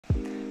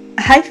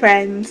Hi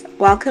friends,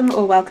 welcome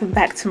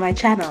back to my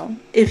channel.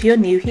 If you're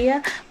new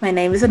here, my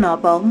name is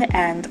Anarbong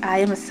and I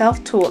am a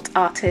self-taught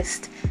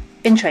artist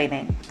in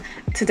training.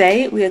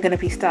 Today we are going to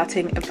be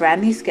starting a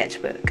brand new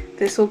sketchbook.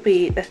 This will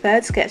be the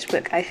third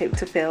sketchbook I hope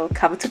to fill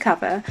cover to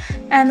cover,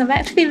 and I'm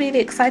actually really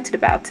excited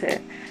about it.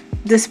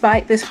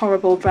 Despite this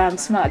horrible brown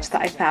smudge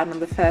that I found on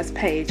the first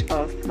page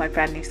of my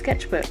brand new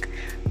sketchbook,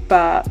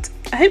 but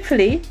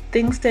hopefully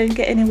things don't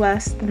get any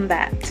worse than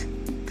that.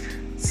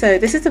 So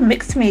this is a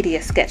mixed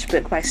media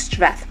sketchbook by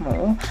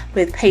Strathmore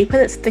with paper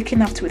that's thick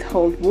enough to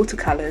withhold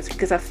watercolours,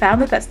 because I've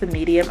found that that's the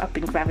medium I've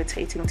been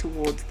gravitating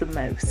towards the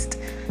most.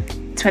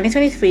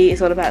 2023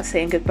 is all about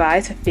saying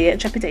goodbye to fear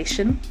and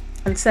trepidation,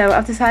 and so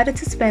I've decided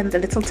to spend a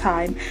little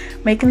time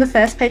making the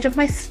first page of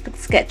my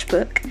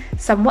sketchbook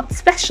somewhat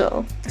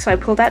special. So I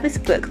pulled out this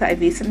book that I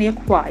recently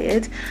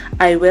acquired.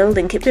 I will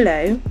link it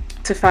below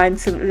to find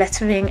some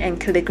lettering and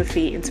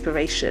calligraphy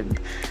inspiration.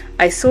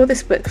 I saw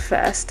this book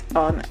first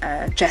on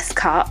Jess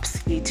Karp's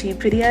YouTube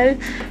video.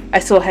 I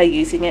saw her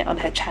using it on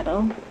her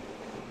channel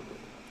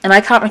and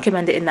I can't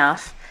recommend it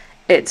enough.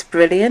 It's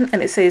brilliant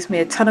and it saves me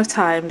a ton of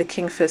time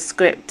looking for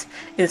script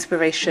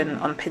inspiration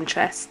on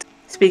Pinterest.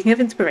 Speaking of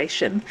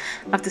inspiration,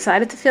 I've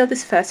decided to fill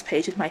this first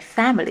page with my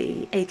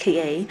family,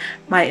 aka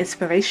my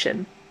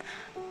inspiration.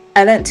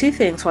 I learnt two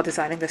things while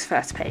designing this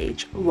first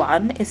page.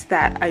 One is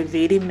that I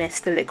really miss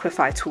the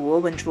liquify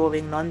tool when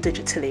drawing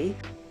non-digitally.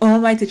 All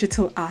my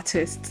digital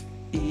artists,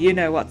 you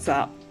know what's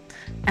up.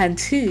 And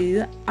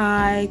two,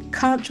 I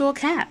can't draw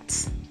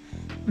cats.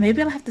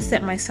 Maybe I'll have to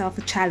set myself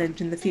a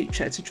challenge in the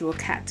future to draw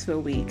cats for a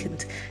week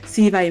and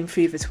see if I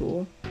improve at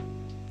all.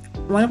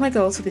 One of my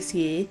goals for this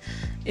year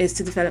is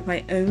to develop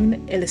my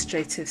own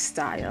illustrative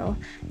style,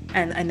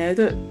 and I know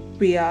that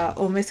we are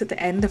almost at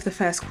the end of the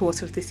first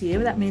quarter of this year,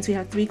 but that means we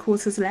have 3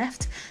 quarters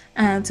left,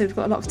 and so we've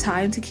got a lot of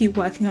time to keep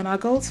working on our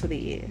goals for the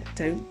year.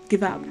 Don't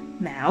give up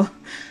now.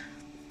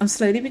 I'm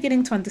slowly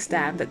beginning to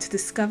understand that to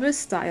discover a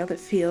style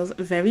that feels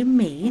very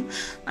me,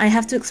 I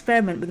have to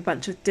experiment with a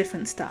bunch of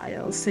different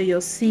styles. So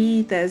you'll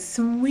see there's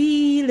some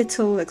wee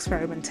little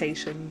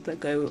experimentation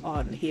that go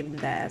on here and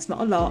there. It's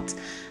not a lot.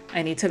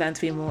 I need to learn to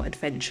be more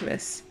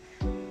adventurous.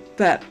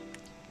 But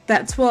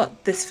that's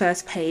what this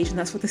first page and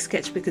that's what the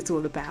sketchbook is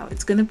all about.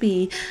 It's going to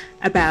be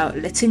about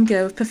letting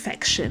go of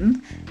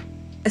perfection,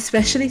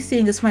 especially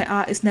seeing as my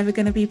art is never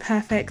going to be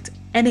perfect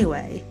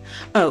anyway.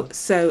 Oh,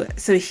 so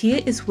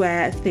here is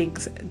where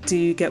things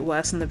do get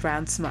worse on the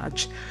brown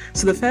smudge.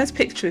 So the first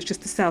picture is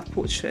just a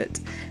self-portrait.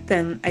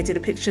 Then I did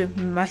a picture of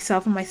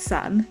myself and my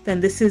son. Then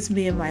this is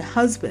me and my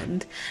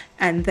husband.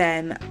 And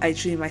then I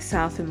drew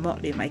myself and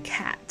Motley, my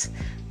cat.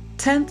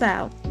 Turns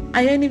out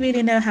I only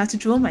really know how to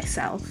draw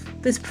myself.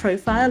 This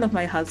profile of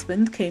my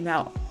husband came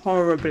out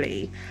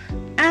horribly,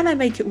 and I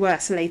make it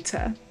worse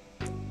later.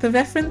 The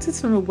reference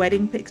is from a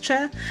wedding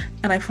picture,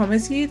 and I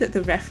promise you that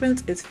the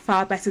reference is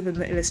far better than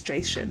the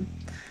illustration.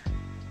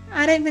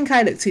 I don't think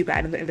I look too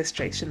bad in the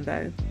illustration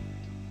though.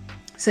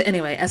 So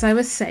anyway, as I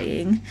was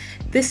saying,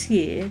 this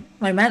year,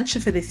 my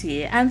mantra for this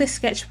year and this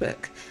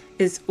sketchbook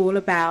is all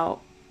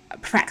about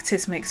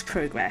practice makes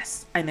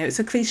progress. I know it's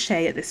a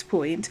cliche at this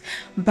point,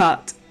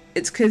 but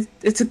it's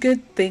a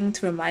good thing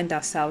to remind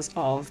ourselves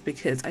of,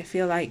 because I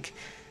feel like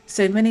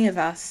so many of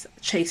us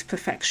chase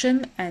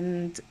perfection,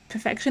 and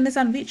perfection is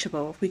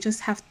unreachable. We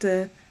just have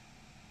to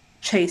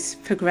chase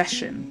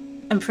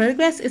progression. And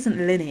progress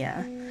isn't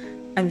linear.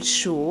 I'm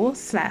sure,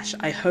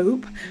 I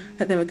hope,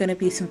 that there are going to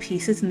be some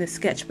pieces in this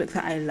sketchbook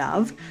that I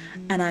love,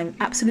 and I'm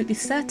absolutely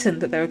certain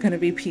that there are going to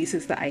be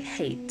pieces that I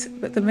hate.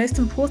 But the most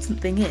important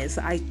thing is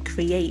that I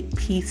create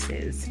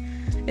pieces.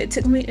 It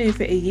took me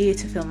over a year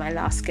to fill my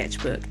last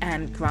sketchbook,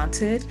 and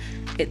granted,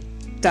 it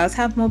does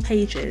have more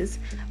pages,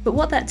 but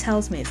what that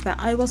tells me is that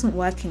I wasn't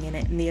working in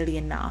it nearly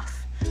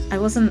enough. I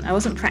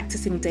wasn't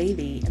practicing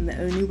daily, and the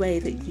only way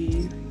that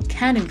you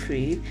can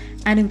improve,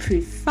 and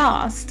improve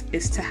fast,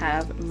 is to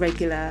have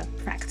regular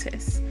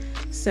practice.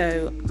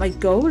 So my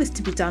goal is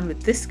to be done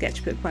with this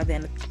sketchbook by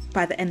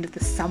the end of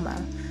the summer.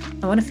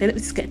 I want to fill it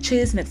with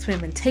sketches and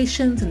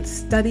experimentations and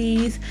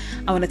studies.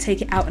 I want to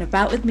take it out and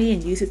about with me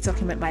and use it to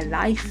document my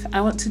life. I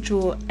want to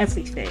draw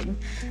everything,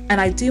 and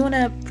I do want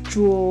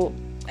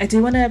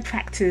to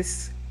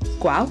practice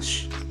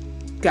gouache.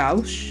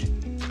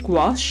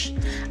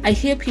 I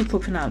hear people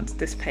pronounce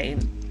this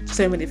paint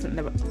so many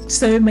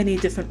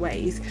different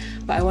ways,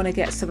 but I want to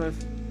get some of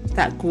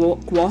that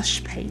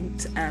gouache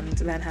paint and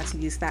learn how to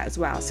use that as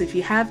well. So if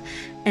you have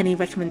any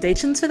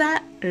recommendations for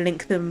that,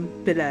 link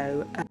them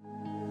below.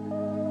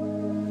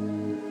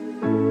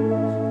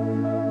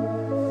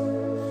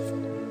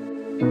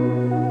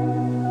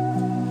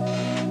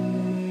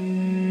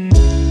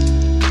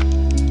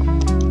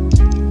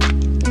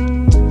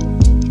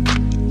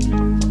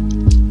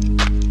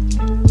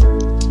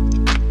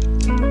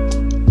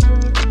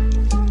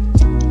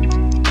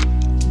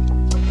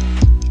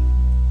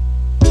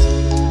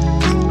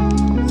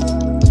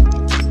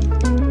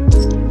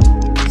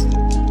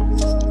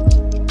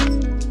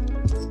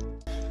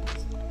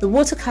 The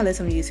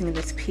watercolors I'm using in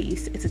this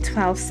piece is a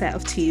 12 set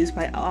of to use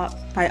by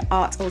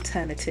Art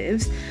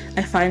Alternatives.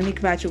 I finally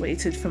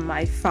graduated from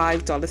my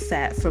 $5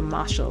 set from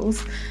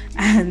Marshall's,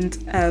 and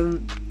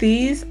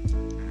these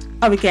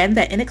are, again,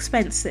 they're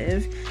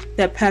inexpensive,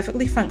 they're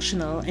perfectly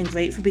functional and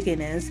great for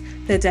beginners.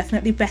 They're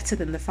definitely better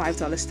than the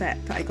 $5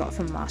 set that I got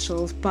from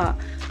Marshall's, but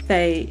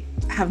they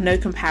have no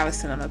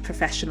comparison on a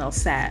professional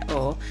set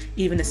or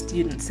even a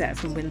student set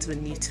from Winsor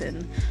 &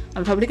 Newton.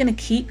 I'm probably going to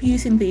keep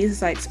using these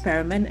as I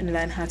experiment and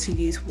learn how to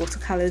use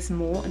watercolors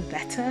more and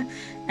better,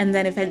 and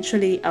then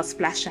eventually I'll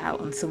splash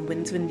out on some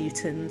Winsor &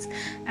 Newtons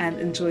and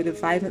enjoy the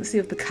vibrancy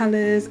of the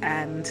colors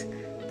and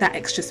that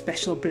extra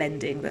special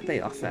blending that they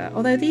offer.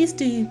 Although these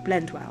do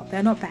blend well,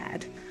 they're not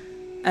bad.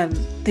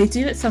 They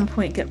do at some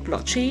point get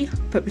blotchy,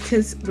 but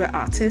because we're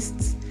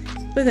artists,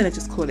 we're going to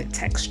just call it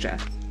texture.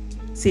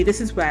 See, this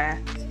is where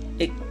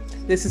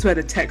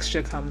the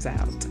texture comes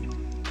out.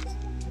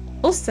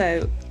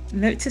 Also,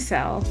 note to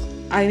self,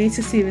 I need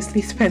to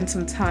seriously spend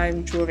some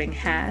time drawing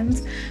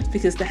hands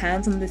because the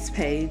hands on this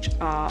page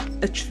are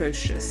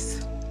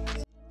atrocious.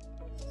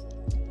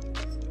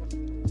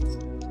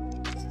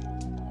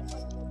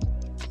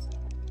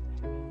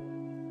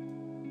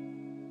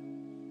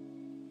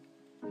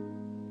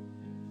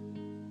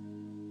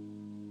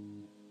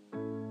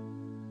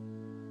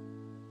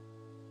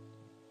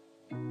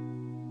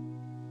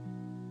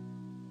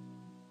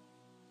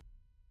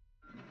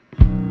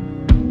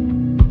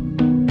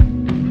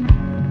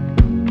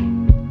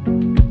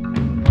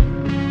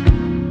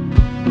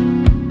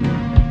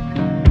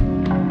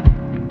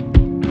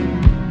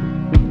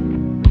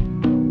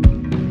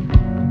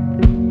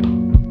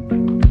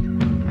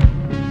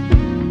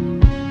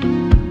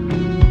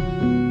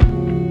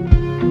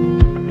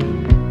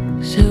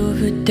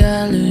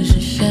 $100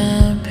 and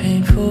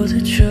champagne for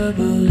the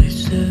trouble.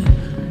 It's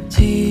a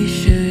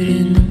t-shirt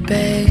in the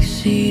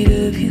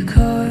backseat of your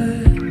car.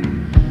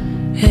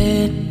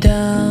 Head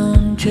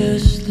down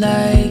just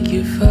like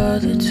your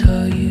father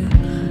taught you.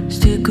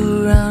 Stick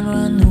around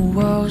when the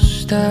walls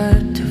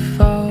start to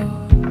fall.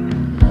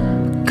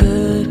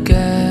 Good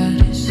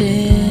God, has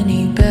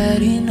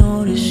anybody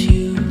noticed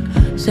you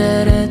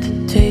sat at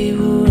the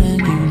table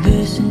and you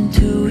listened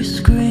to her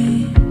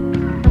scream?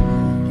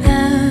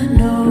 I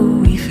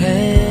know we've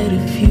had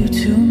a few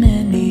too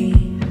many.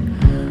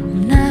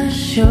 I'm not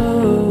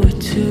sure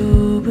what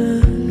to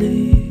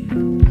believe.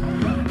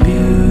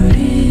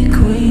 Beauty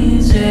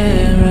queens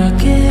and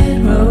rock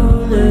and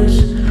rollers,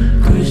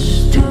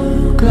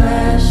 crystal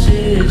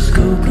glasses,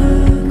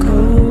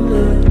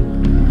 Coca-Cola.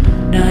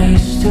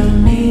 Nice to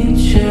meet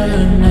ya,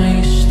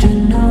 nice to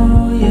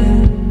know ya.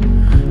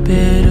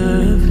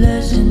 Better have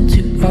listened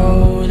to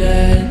all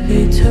that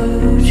they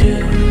told ya.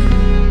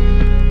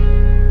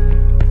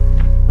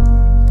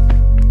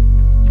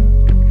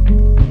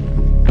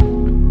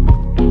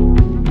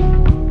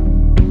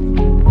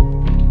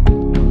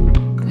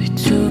 They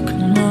took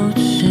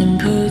notes and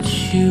put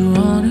you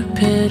on a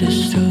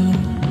pedestal.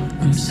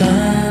 I'm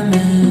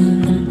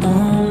Simon, I'm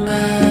on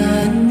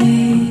my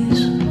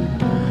knees.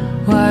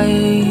 Why are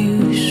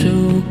you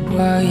so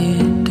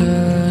quiet,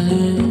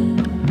 darling?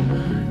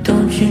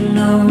 Don't you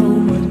know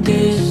what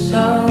this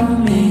all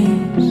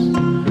means?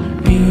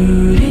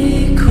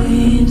 Beauty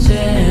queens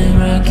and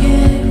rock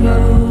and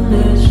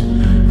rollers,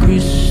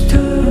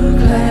 crystal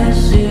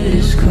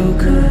glasses,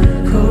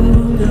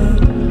 Coca-Cola.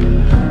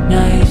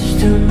 Nice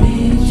to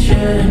meet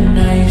ya,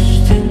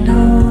 nice to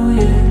know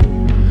ya.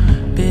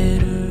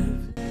 Better.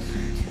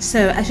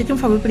 So as you can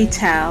probably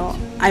tell,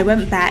 I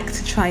went back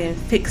to try and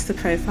fix the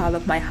profile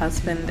of my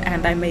husband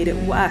and I made it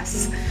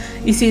worse.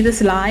 You see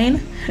this line?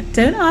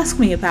 Don't ask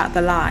me about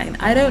the line.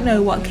 I don't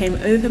know what came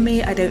over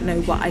me. I don't know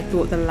what I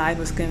thought the line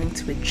was going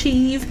to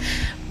achieve,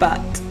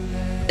 but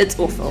it's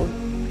awful.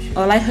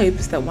 All I hope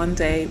is that one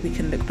day we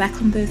can look back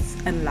on this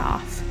and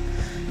laugh.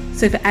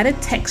 So for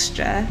added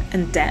texture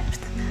and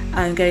depth,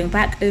 I'm going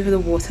back over the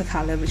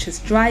watercolor, which is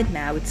dried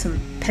now, with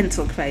some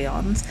pencil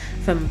crayons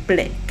from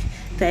Blick.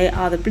 They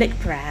are the Blick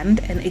brand,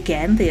 and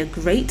again, they are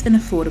great and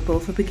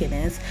affordable for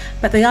beginners,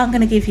 but they aren't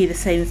going to give you the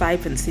same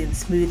vibrancy and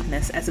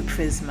smoothness as a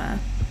Prisma.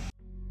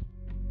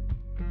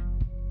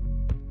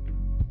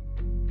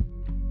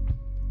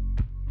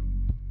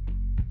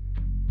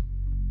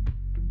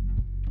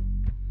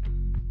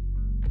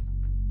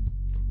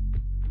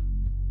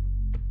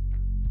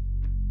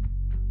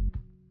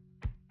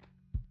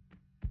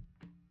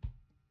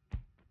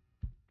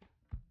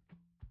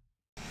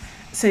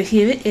 So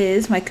here it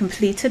is, my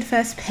completed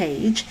first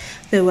page.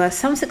 There were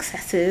some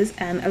successes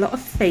and a lot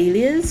of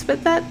failures,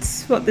 but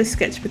that's what this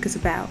sketchbook is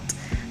about.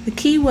 The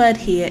key word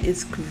here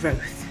is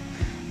growth,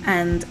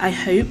 and I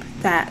hope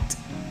that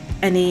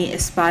any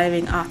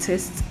aspiring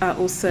artists are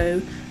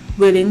also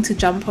willing to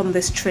jump on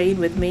this train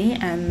with me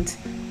and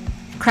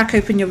crack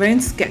open your own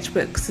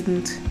sketchbooks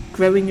and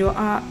grow in your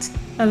art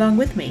along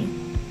with me.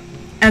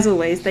 As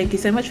always, thank you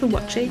so much for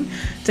watching.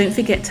 Don't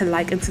forget to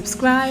like and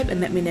subscribe and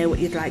let me know what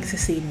you'd like to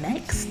see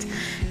next.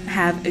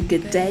 Have a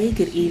good day,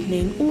 good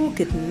evening, or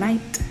good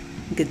night.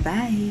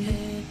 Goodbye.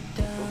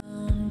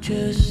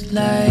 Just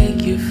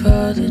like your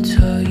father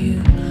taught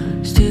you,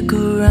 Stick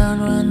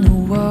around when the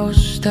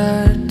walls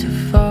start to